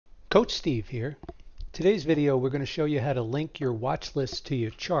Coach Steve here. Today's video we're going to show you how to link your watch list to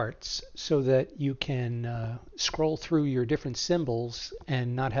your charts so that you can scroll through your different symbols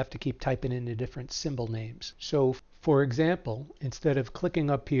and not have to keep typing in the different symbol names. So for example, instead of clicking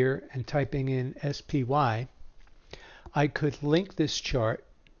up here and typing in SPY, I could link this chart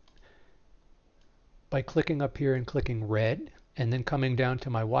by clicking up here and clicking red and then coming down to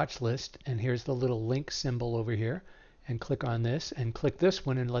my watch list, and here's the little link symbol over here, and click on this and click this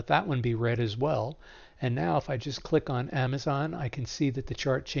one and let that one be red as well. And now if I just click on Amazon, I can see that the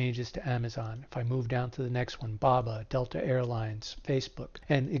chart changes to Amazon. If I move down to the next one, BABA, Delta Airlines, Facebook,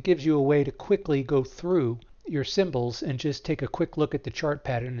 and it gives you a way to quickly go through your symbols and just take a quick look at the chart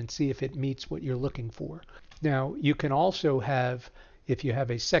pattern and see if it meets what you're looking for. Now you can also have, if you have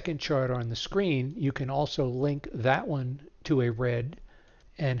a second chart on the screen, you can also link that one to a red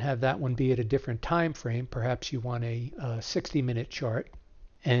and have that one be at a different time frame. Perhaps you want a 60-minute chart,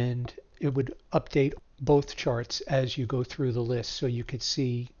 and it would update both charts as you go through the list, so you could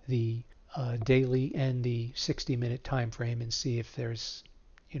see the daily and the 60-minute time frame and see if there's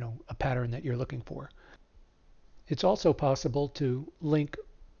a pattern that you're looking for. It's also possible to link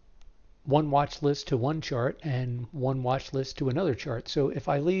one watch list to one chart and one watch list to another chart. So if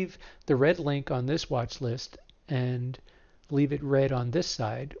I leave the red link on this watch list and leave it red on this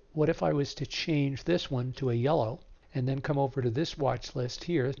side, what if I was to change this one to a yellow and then come over to this watch list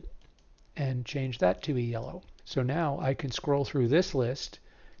here and change that to a yellow? So now I can scroll through this list,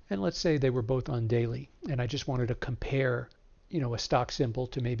 and let's say they were both on daily and I just wanted to compare a stock symbol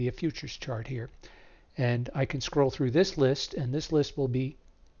to maybe a futures chart here, and I can scroll through this list, and this list will be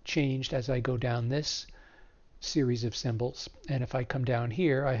changed as I go down this series of symbols. And if I come down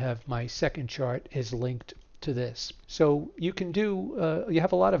here, I have my second chart is linked to this. So you can do, you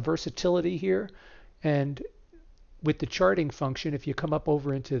have a lot of versatility here, and with the charting function, if you come up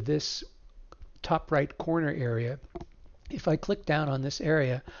over into this top right corner area, if I click down on this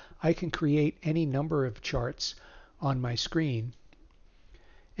area, I can create any number of charts on my screen,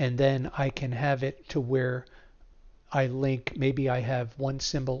 and then I can have it to where I link, maybe I have one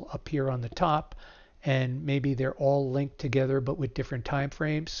symbol up here on the top, and maybe they're all linked together but with different time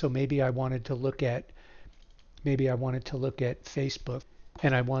frames. So maybe I wanted to look at Facebook,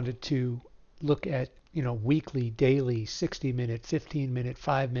 and I wanted to look at weekly, daily, 60-minute, 15-minute,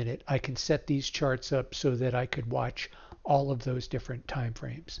 5-minute. I can set these charts up so that I could watch all of those different time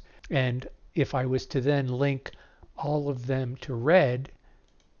frames. And if I was to then link all of them to red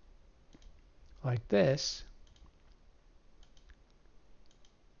like this,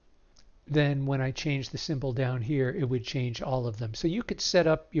 then when I change the symbol down here, it would change all of them. So you could set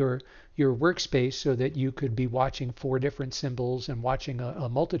up your workspace so that you could be watching 4 different symbols and watching a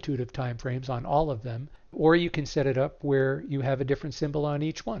multitude of time frames on all of them, or you can set it up where you have a different symbol on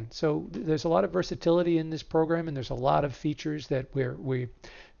each one. So there's a lot of versatility in this program, and there's a lot of features that we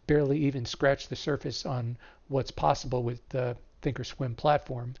barely even scratch the surface on what's possible with the Thinkorswim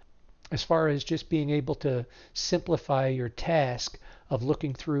platform. As far as just being able to simplify your task of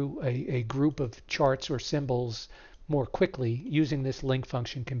looking through a group of charts or symbols more quickly, using this link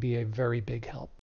function can be a very big help.